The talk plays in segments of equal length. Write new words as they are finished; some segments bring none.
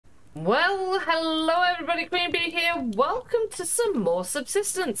Well, hello everybody, Queenbee here. Welcome to some more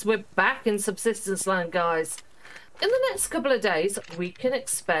Subsistence. We're back in Subsistence land, guys. In the next couple of days, we can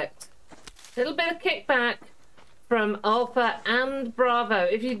expect a little bit of kickback from Alpha and Bravo.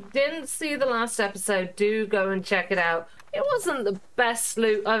 If you didn't see the last episode, do go and check it out. It wasn't the best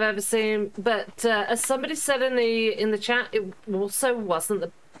loot I've ever seen, but as somebody said in the chat, it also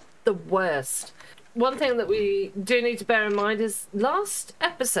wasn't the worst. One thing that we do need to bear in mind is last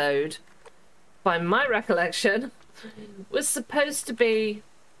episode, by my recollection, was supposed to be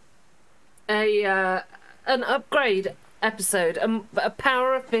an upgrade episode, a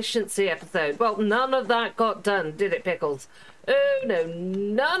power efficiency episode. Well, none of that got done, did it, Pickles? Oh no,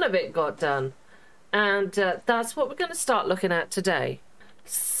 none of it got done. And that's what we're going to start looking at today.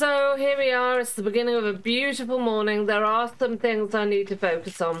 So here we are. It's the beginning of a beautiful morning. There are some things I need to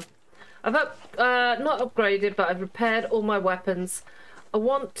focus on. I've not upgraded, but I've repaired all my weapons. I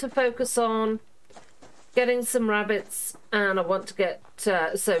want to focus on getting some rabbits, and I want to get...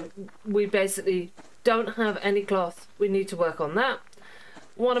 so we basically don't have any cloth. We need to work on that.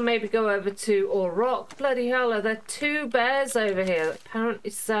 Want to maybe go over to All Rock. Bloody hell, are there two bears over here?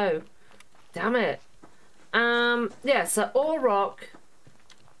 Apparently so. Damn it. Yeah, so All Rock,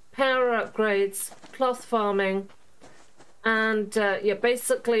 power upgrades, cloth farming, and yeah,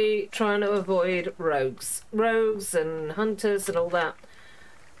 basically trying to avoid rogues and hunters and all that.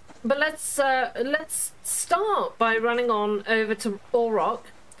 But let's start by running on over to All Rock,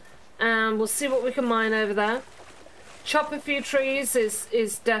 and we'll see what we can mine over there. Chop a few trees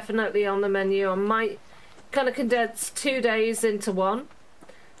is definitely on the menu. I might kind of condense 2 days into one,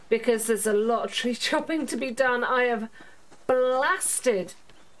 because there's a lot of tree chopping to be done. I have blasted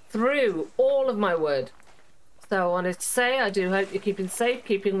through all of my wood. So I wanted to say, I do hope you're keeping safe,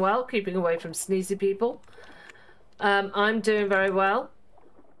 keeping well, keeping away from sneezy people. I'm doing very well.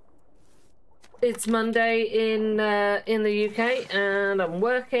 It's Monday in the UK, and I'm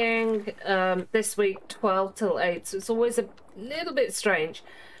working this week 12 till 8. So it's always a little bit strange,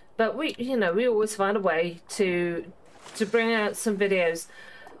 but we always find a way to bring out some videos.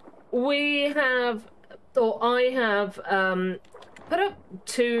 We have, or I have, put up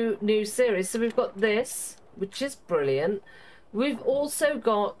 2 new series. So we've got this, which is brilliant. We've also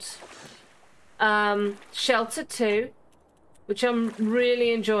got Shelter 2, which I'm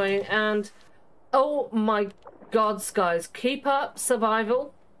really enjoying, and oh my gods, guys, keep up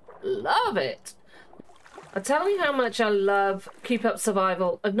Survival. Love it. I'll tell you how much I love Keep Up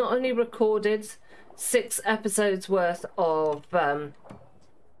Survival. I've not only recorded 6 episodes worth of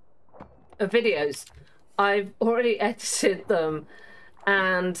videos, I've already edited them,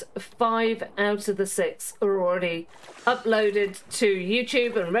 and 5 out of the 6 are already uploaded to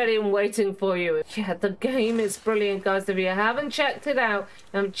YouTube and ready and waiting for you. Yeah, the game is brilliant, guys. If you haven't checked it out,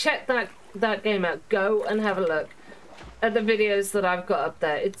 check that game out, go and have a look at the videos that I've got up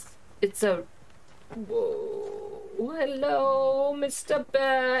there. It's a... Whoa, hello, Mr.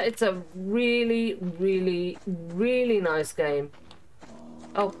 Bear. It's a really, really, really nice game.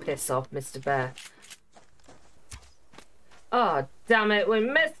 Oh, piss off, Mr. Bear. Oh, damn it, we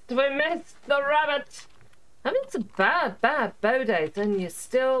missed the rabbit. I mean, it's a bad bow date, and you're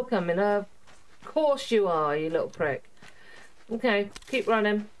still coming up. Of course you are, you little prick. Okay, keep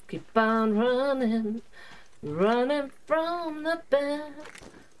running. Keep on running. Running from the bear.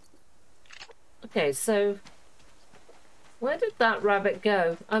 Okay, so where did that rabbit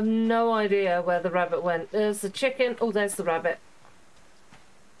go? I have no idea where the rabbit went. There's the chicken. Oh, there's the rabbit.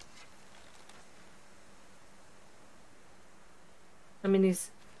 I mean,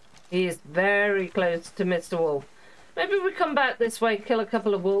 he is very close to Mr. Wolf. Maybe we come back this way, kill a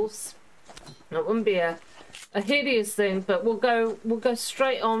couple of wolves. That wouldn't be a hideous thing, but we'll go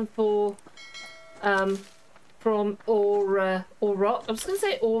straight on for from All Rock. I was going to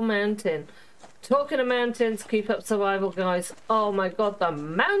say All Mountain. Talking of mountains, Keep Up Survival, guys. Oh my god, the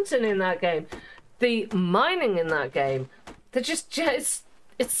mountain in that game, the mining in that game, they're just it's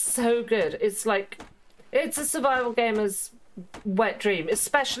so good. It's like, it's a survival gamer's wet dream,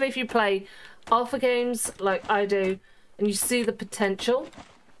 especially if you play alpha games like I do and you see the potential.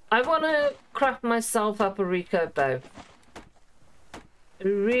 I want to craft myself up a recurve bow. I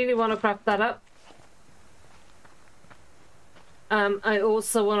really want to craft that up. I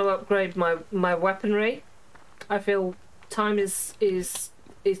also want to upgrade my weaponry. I feel time is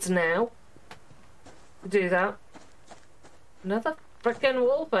now to do that. Another frickin'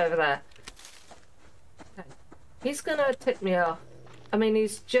 wolf over there. Okay. He's gonna tick me off. I mean,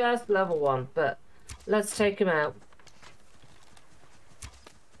 he's just level 1, but let's take him out.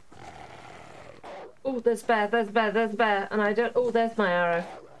 Oh, there's bear, and I don't... Oh, there's my arrow.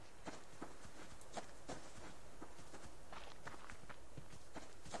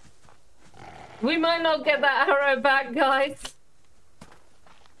 We might not get that arrow back, guys.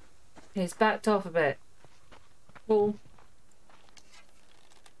 He's backed off a bit. Cool.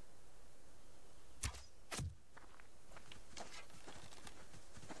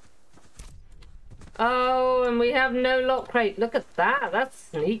 Oh, and we have no lock crate. Look at that. That's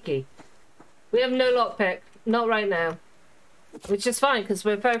sneaky. We have no lockpick. Not right now. Which is fine, because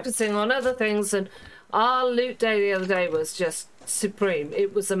we're focusing on other things, and our loot day the other day was just supreme.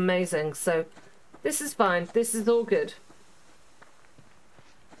 It was amazing. So this is fine. This is all good.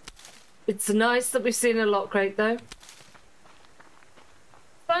 It's nice that we've seen a lock crate, though.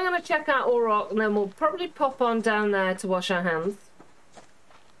 So I'm going to check out all rock, and then we'll probably pop on down there to wash our hands.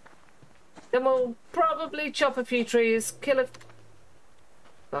 Then we'll probably chop a few trees, kill a...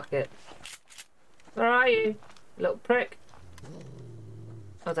 Fuck it. Where are you, little prick?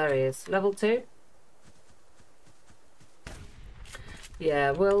 Oh, there he is. Level 2?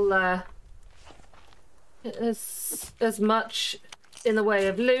 Yeah, we'll, as much in the way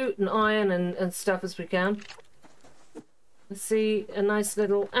of loot and iron and stuff as we can. Let's see, a nice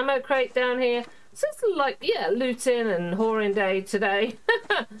little ammo crate down here. So it's like, yeah, looting and whoring day today.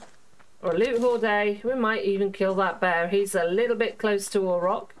 Or a loot whore day. We might even kill that bear. He's a little bit close to our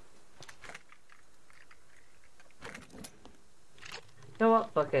rock. You know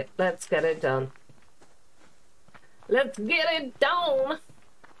what? Fuck it. Let's get it done. Let's get it done!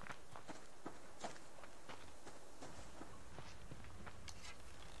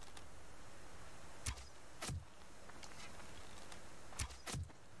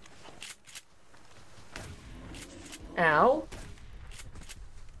 Ow.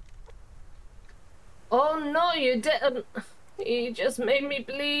 Oh no, you didn't. You just made me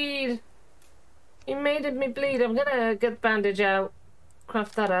bleed. You made me bleed. I'm gonna get the bandage out.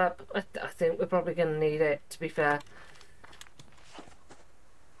 Craft that up. I think we're probably gonna need it, to be fair.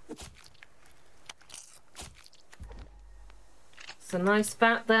 It's a nice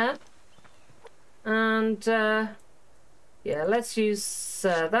fat there. And, yeah, let's use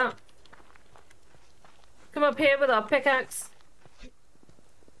that. Come up here with our pickaxe.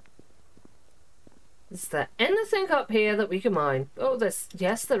 Is there anything up here that we can mine? Oh, there's...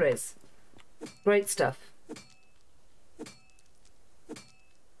 Yes, there is. Great stuff.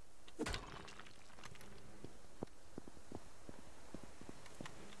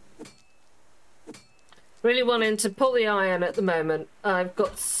 Really wanting to pull the iron at the moment. I've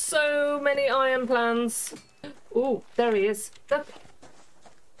got so many iron plans. Ooh, there he is. The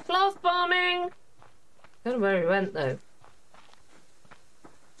cloth bombing! Don't know where he went, though.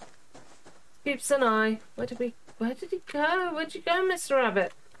 Keeps an eye. Where did he go? Where'd you go, Mr.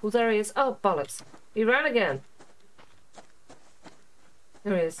 Rabbit? Oh, there he is. Oh, bollocks. He ran again.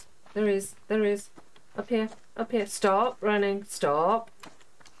 There he is. There he is. There he is. Up here. Up here. Stop running. Stop.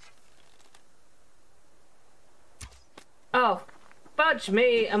 Oh, fudge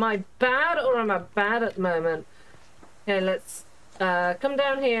me. Am I bad or am I bad at the moment? Okay, let's come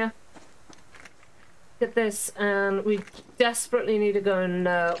down here. Get this, and we desperately need to go and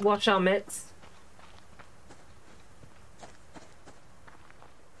wash our mitts.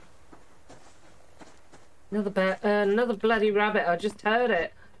 Another bear, another bloody rabbit. I just heard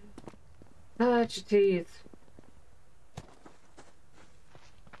it. Oh, jeez.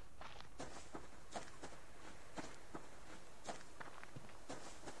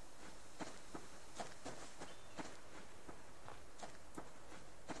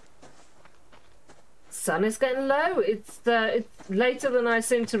 Sun is getting low. It's later than I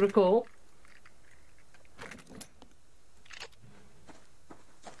seem to recall.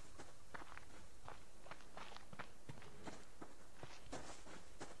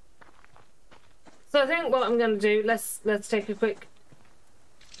 So I think what I'm going to do, let's take a quick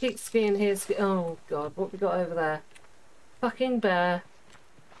peek skiing here. Oh god, what we got over there? Fucking bear.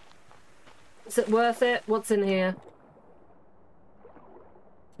 Is it worth it? What's in here?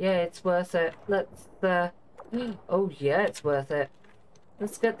 Yeah, it's worth it. Let's oh yeah, it's worth it.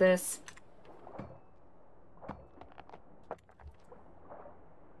 Let's get this.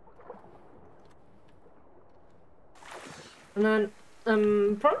 And then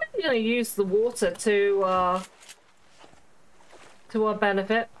I'm probably going to use the water to our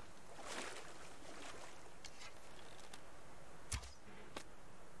benefit.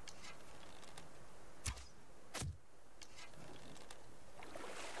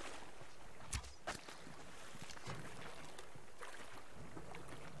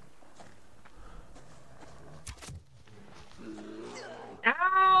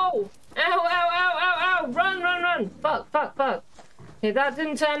 Ow! Ow, ow, ow, ow, ow! Run, run, run! Fuck, fuck, fuck. Okay, that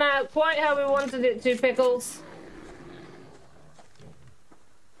didn't turn out quite how we wanted it to, Pickles.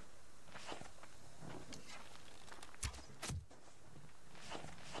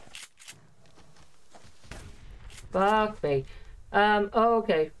 Fuck me.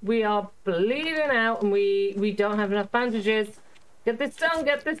 Okay. We are bleeding out and we don't have enough bandages. Get this done,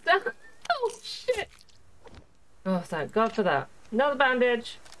 get this done. Oh, shit. Oh, thank God for that. Another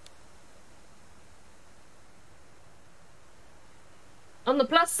bandage. On the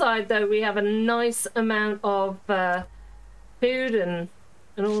plus side, though, we have a nice amount of food and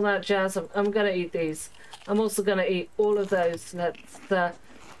all that jazz. I'm going to eat these. I'm also going to eat all of those. Let's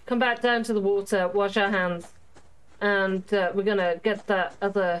come back down to the water, wash our hands, and we're going to get that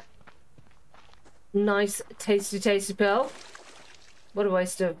other nice, tasty, tasty pearl. What a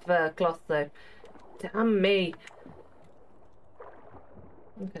waste of cloth, though. Damn me.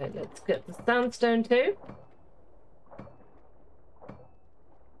 Okay, let's get the sandstone too.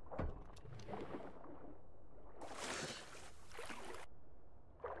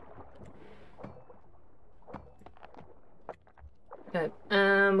 Okay,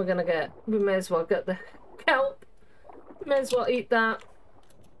 and we may as well get the kelp. We may as well eat that.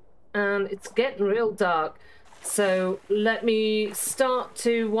 And it's getting real dark. So let me start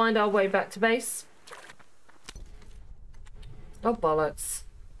to wind our way back to base. Oh, bollocks.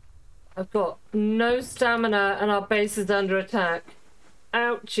 I've got no stamina and our base is under attack.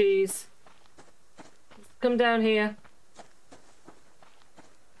 Ouchies. Come down here.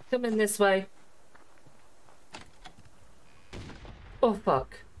 Come in this way. Oh,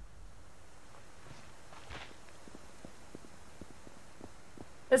 fuck.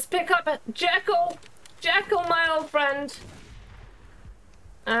 Let's pick up Jekyll! Jekyll, my old friend!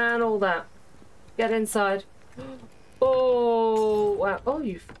 And all that. Get inside. Oh, wow. Oh,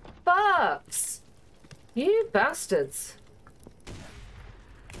 you fucks! You bastards.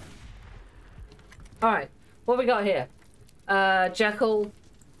 Alright, what we got here? Jekyll.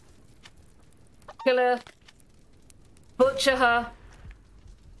 Kill her. Butcher her.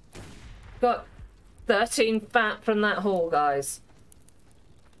 Got 13 fat from that haul, guys.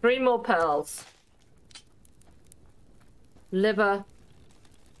 3 more pearls. Liver.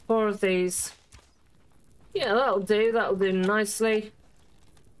 4 of these. Yeah, that'll do. That'll do nicely.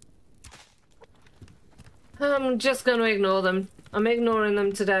 I'm just going to ignore them. I'm ignoring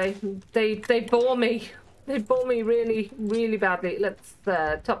them today. They bore me. They bore me really, really badly. Let's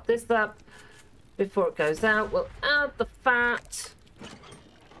top this up before it goes out. We'll add the fat.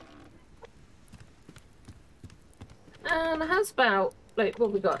 And how's about, like,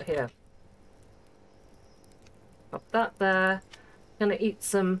 what we got here? Pop that there. Gonna eat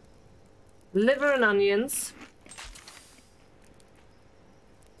some liver and onions.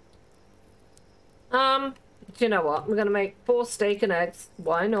 Do you know what? We're gonna make 4 steak and eggs.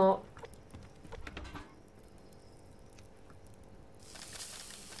 Why not?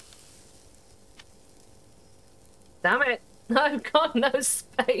 Damn it! I've got no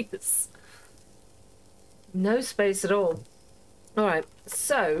space. No space at all. Alright,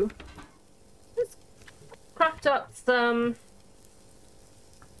 so let's craft up some.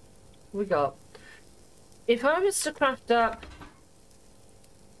 We got. If I was to craft up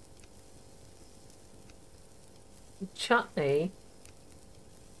chutney,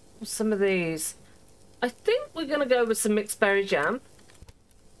 some of these, I think we're gonna go with some mixed berry jam.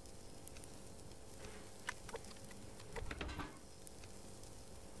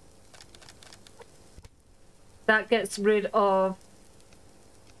 That gets rid of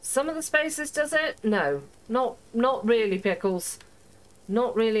some of the spaces, does it? No, not really, pickles.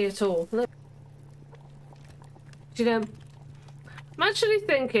 Not really at all. Look. You know, I'm actually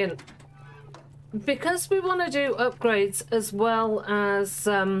thinking, because we want to do upgrades as well as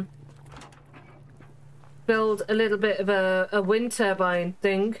build a little bit of a wind turbine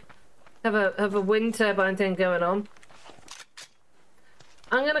thing, have a wind turbine thing going on.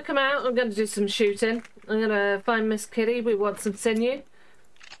 I'm gonna come out. I'm gonna do some shooting. I'm gonna find Miss Kitty. We want some sinew,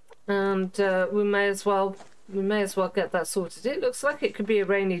 and we may as well get that sorted. It looks like it could be a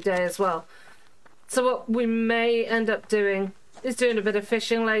rainy day as well. So what we may end up doing is doing a bit of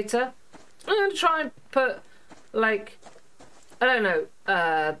fishing later. I'm gonna try and put, like, I don't know,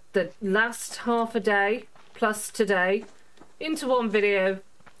 the last half a day plus today into one video.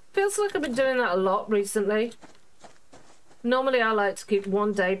 Feels like I've been doing that a lot recently. Normally I like to keep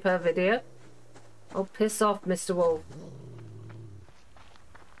 1 day per video. Oh, piss off, Mr. Wolf.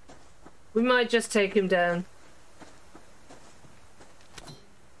 We might just take him down.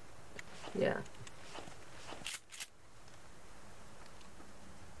 Yeah.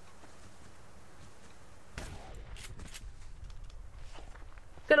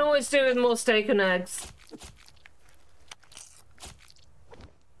 Can always do with more steak and eggs.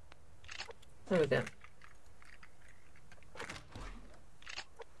 There we go.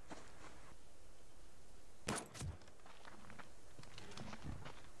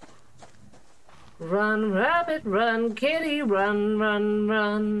 Run, rabbit, run, kitty, run, run,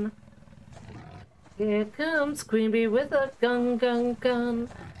 run. Here comes Queenbee with a gun, gun, gun.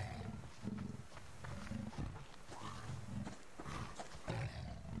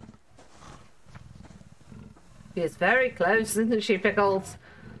 She is very close, isn't she, Pickles?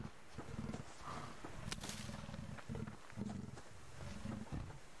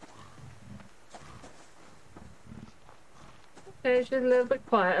 Okay, she's a little bit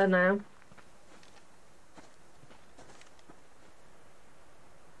quieter now.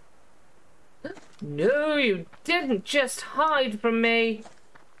 No, you didn't just hide from me.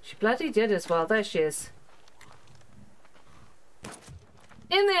 She bloody did as well. There she is.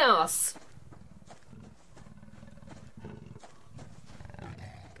 In the arse.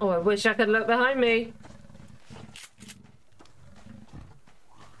 Oh, I wish I could look behind me.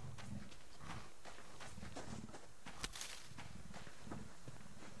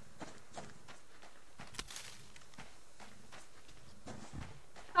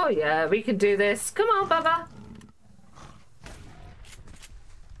 Oh yeah, we can do this. Come on, Bubba.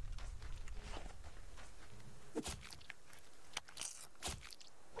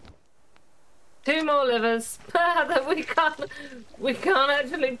 Two more livers. we can't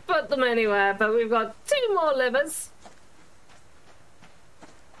actually put them anywhere, but we've got two more livers.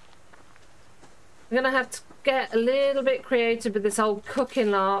 I'm gonna have to get a little bit creative with this whole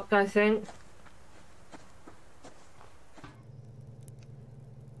cooking lark, I think.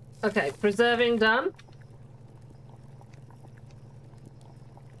 Okay, preserving done.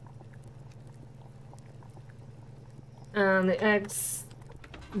 And the eggs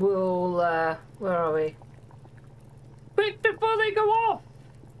will, where are we? Quick, before they go off!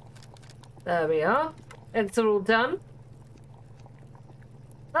 There we are. Eggs are all done.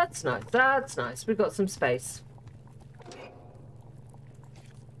 That's nice, that's nice. We've got some space.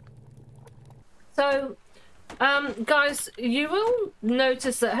 So, guys, you will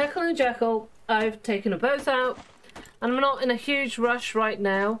notice that Heckle and Jekyll, I've taken them both out, and I'm not in a huge rush right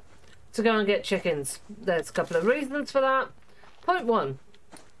now to go and get chickens. There's a couple of reasons for that. Point one,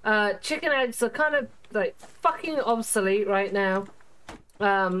 chicken eggs are kind of like fucking obsolete right now.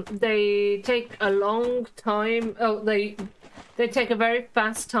 They take a long time. Oh, they take a very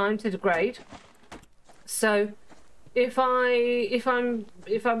fast time to degrade. So if I'm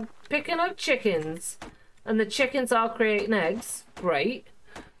picking up chickens and the chickens are creating eggs, great.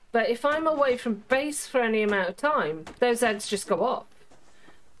 But if I'm away from base for any amount of time, those eggs just go off.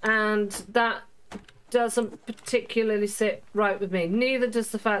 And that doesn't particularly sit right with me. Neither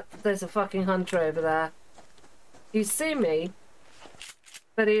does the fact that there's a fucking hunter over there. You see me,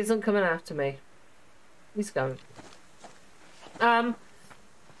 but he isn't coming after me. He's going.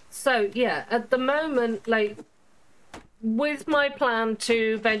 So yeah, at the moment, like, with my plan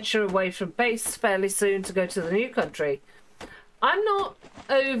to venture away from base fairly soon to go to the new country, I'm not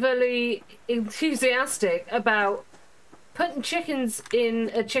overly enthusiastic about putting chickens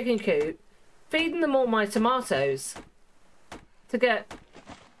in a chicken coop, feeding them all my tomatoes to get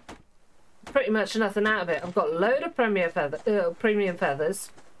pretty much nothing out of it. I've got a load of premium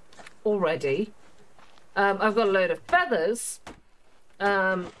feathers already. I've got a load of feathers.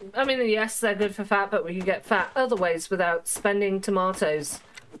 I mean, yes, they're good for fat, but we can get fat other ways without spending tomatoes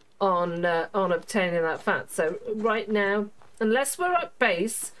on obtaining that fat. So right now, unless we're at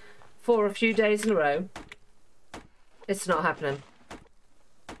base for a few days in a row, it's not happening.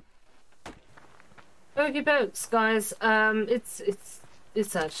 Okie pokes, guys.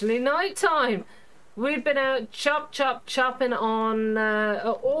 It's actually night time. We've been out chopping on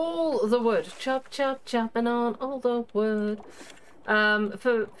all the wood. Chopping on all the wood.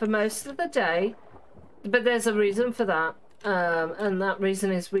 For most of the day, but there's a reason for that, and that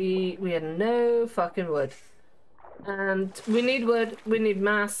reason is we had no fucking wood, and we need wood, we need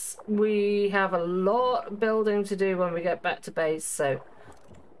mass, we have a lot of building to do when we get back to base. So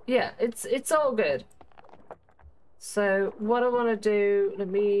yeah, it's all good. So what I want to do, let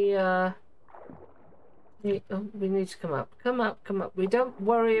me we need to come up. We don't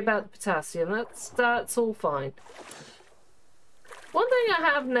worry about the potassium, that's all fine. One thing I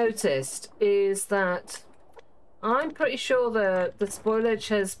have noticed is that I'm pretty sure the spoilage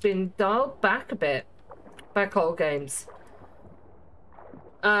has been dialed back a bit by Cold Games.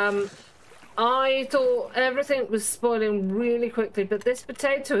 I thought everything was spoiling really quickly, but this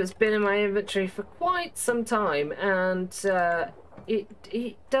potato has been in my inventory for quite some time, and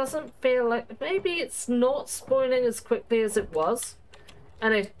it doesn't feel like, maybe it's not spoiling as quickly as it was.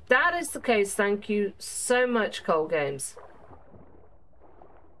 And if that is the case, thank you so much, Cold Games.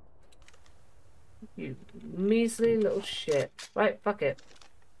 You measly little shit. Right, fuck it.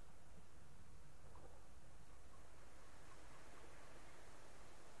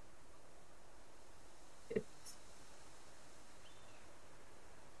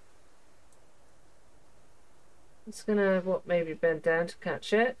 It's gonna, what, maybe bend down to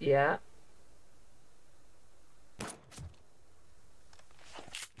catch it? Yeah.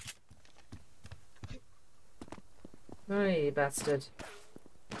 Oh, you bastard.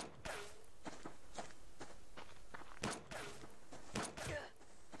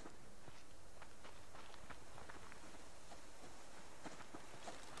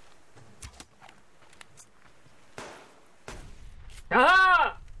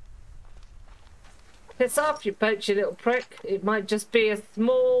 Ah! Piss off, you poachy little prick. It might just be a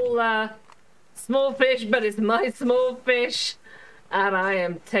small fish, but it's my small fish, and I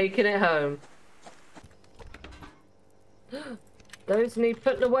am taking it home. Those need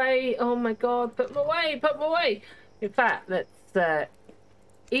putting away. Oh my god, put them away, put them away. In fact, let's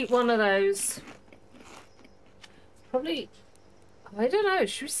eat one of those. Probably, I don't know,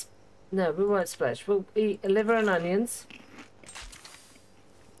 should we... No, we won't splash. We'll eat liver and onions.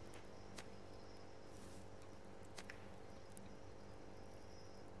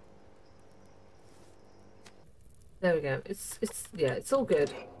 There we go. Yeah, it's all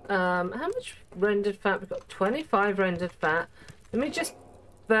good. How much rendered fat? We've got 25 rendered fat. Let me just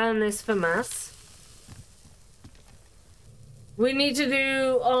burn this for mass. We need to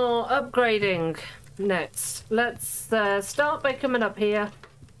do our upgrading next. Let's start by coming up here.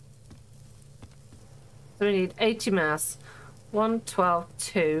 So we need 80 mass. 1, 12,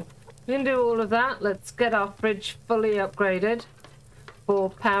 2. We can do all of that. Let's get our fridge fully upgraded for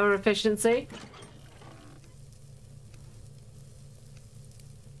power efficiency.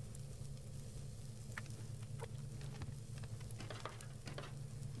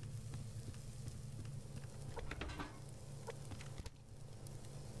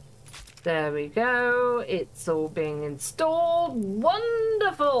 There we go. It's all being installed.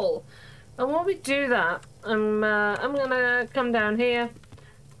 Wonderful. And while we do that, I'm gonna come down here,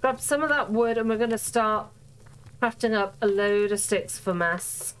 grab some of that wood, and we're gonna start crafting up a load of sticks for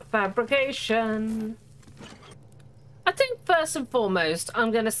mass fabrication. I think first and foremost,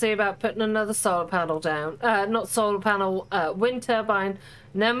 I'm gonna see about putting another solar panel down. Not solar panel, wind turbine.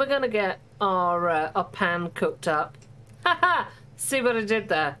 And then we're gonna get our pan cooked up. Haha! See what I did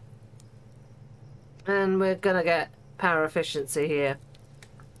there? And we're gonna get power efficiency here.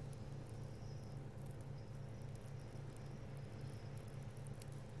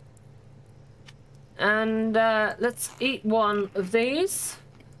 And let's eat one of these.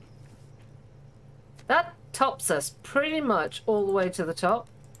 That tops us pretty much all the way to the top.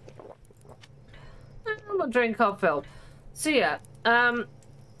 And we'll drink our fill. So yeah,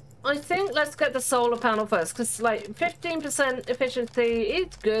 I think let's get the solar panel first, because like 15% efficiency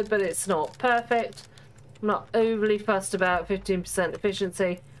is good, but it's not perfect. I'm not overly fussed about 15%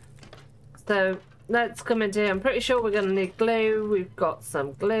 efficiency. So let's come into here. I'm pretty sure we're going to need glue. We've got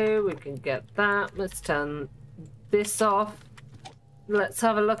some glue. We can get that. Let's turn this off. Let's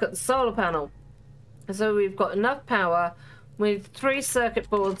have a look at the solar panel. So we've got enough power with 3 circuit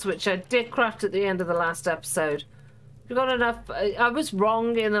boards, which I did craft at the end of the last episode. We've got enough. I was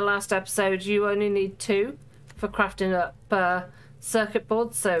wrong in the last episode. You only need 2 for crafting up circuit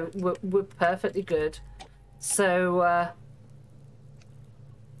boards, so we're perfectly good. So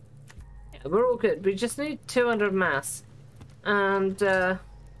yeah, we're all good. We just need 200 mass, and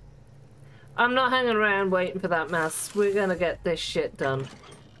I'm not hanging around waiting for that mass. We're gonna get this shit done.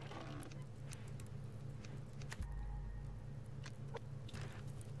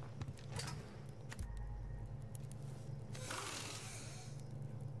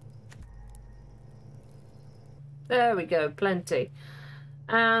 There we go, plenty.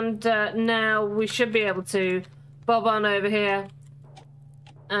 And now we should be able to bob on over here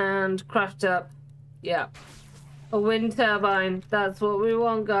and craft up, yeah, a wind turbine. That's what we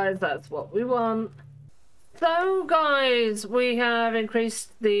want, guys. That's what we want. So, guys, we have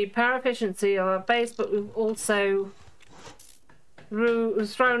increased the power efficiency of our base, but we've also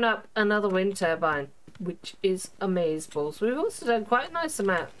thrown up another wind turbine, which is amazeballs. We've also done quite a nice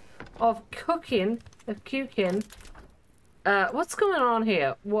amount of cooking. What's going on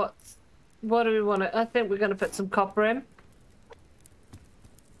here? What do we want to... I think we're going to put some copper in,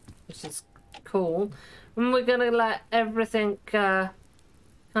 which is cool. And we're going to let everything kind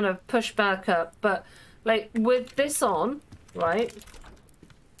of push back up. But, like, with this on, right,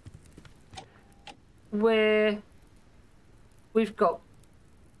 we've got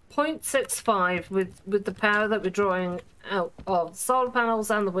 0.65 with the power that we're drawing out of solar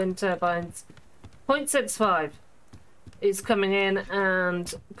panels and the wind turbines. 0.65 is coming in,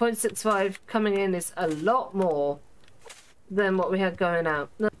 and 0.65 coming in is a lot more than what we had going out.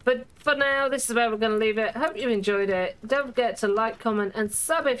 But for now, this is where we're going to leave it. Hope you enjoyed it. Don't forget to like, comment and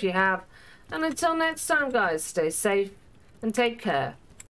sub if you have, And until next time, guys, stay safe and take care.